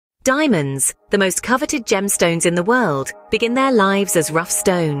Diamonds, the most coveted gemstones in the world, begin their lives as rough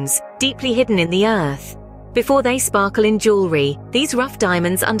stones, deeply hidden in the earth. Before they sparkle in jewelry, these rough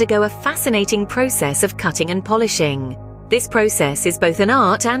diamonds undergo a fascinating process of cutting and polishing. This process is both an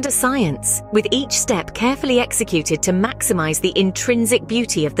art and a science, with each step carefully executed to maximize the intrinsic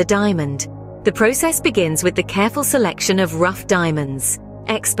beauty of the diamond. The process begins with the careful selection of rough diamonds.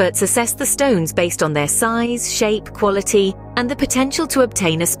 Experts assess the stones based on their size, shape, quality, and the potential to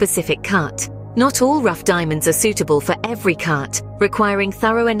obtain a specific cut. Not all rough diamonds are suitable for every cut, requiring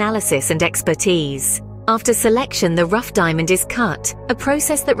thorough analysis and expertise. After selection, the rough diamond is cut, a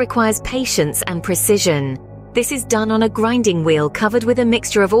process that requires patience and precision. This is done on a grinding wheel covered with a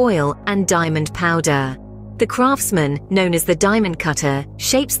mixture of oil and diamond powder. The craftsman, known as the diamond cutter,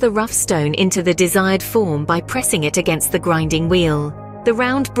 shapes the rough stone into the desired form by pressing it against the grinding wheel. The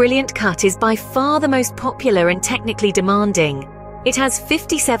round, brilliant cut is by far the most popular and technically demanding. It has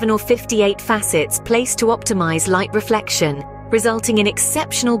 57 or 58 facets placed to optimize light reflection, resulting in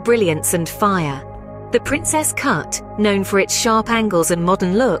exceptional brilliance and fire. The princess cut, known for its sharp angles and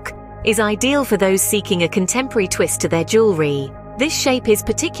modern look, is ideal for those seeking a contemporary twist to their jewelry. This shape is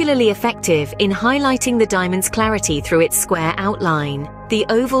particularly effective in highlighting the diamond's clarity through its square outline. The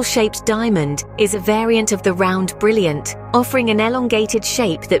oval-shaped diamond is a variant of the round brilliant, offering an elongated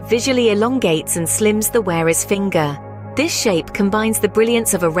shape that visually elongates and slims the wearer's finger. This shape combines the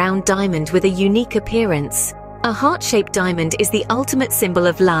brilliance of a round diamond with a unique appearance. A heart-shaped diamond is the ultimate symbol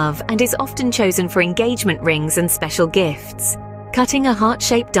of love and is often chosen for engagement rings and special gifts. Cutting a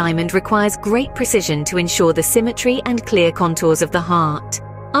heart-shaped diamond requires great precision to ensure the symmetry and clear contours of the heart.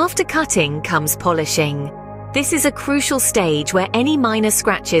 After cutting comes polishing. This is a crucial stage where any minor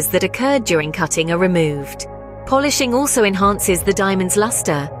scratches that occurred during cutting are removed. Polishing also enhances the diamond's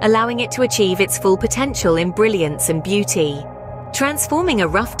luster, allowing it to achieve its full potential in brilliance and beauty. Transforming a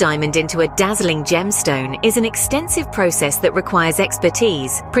rough diamond into a dazzling gemstone is an extensive process that requires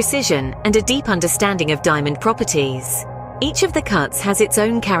expertise, precision, and a deep understanding of diamond properties. Each of the cuts has its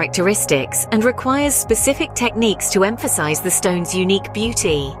own characteristics and requires specific techniques to emphasize the stone's unique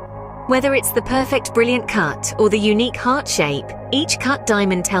beauty. Whether it's the perfect brilliant cut or the unique heart shape, each cut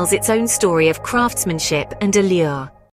diamond tells its own story of craftsmanship and allure.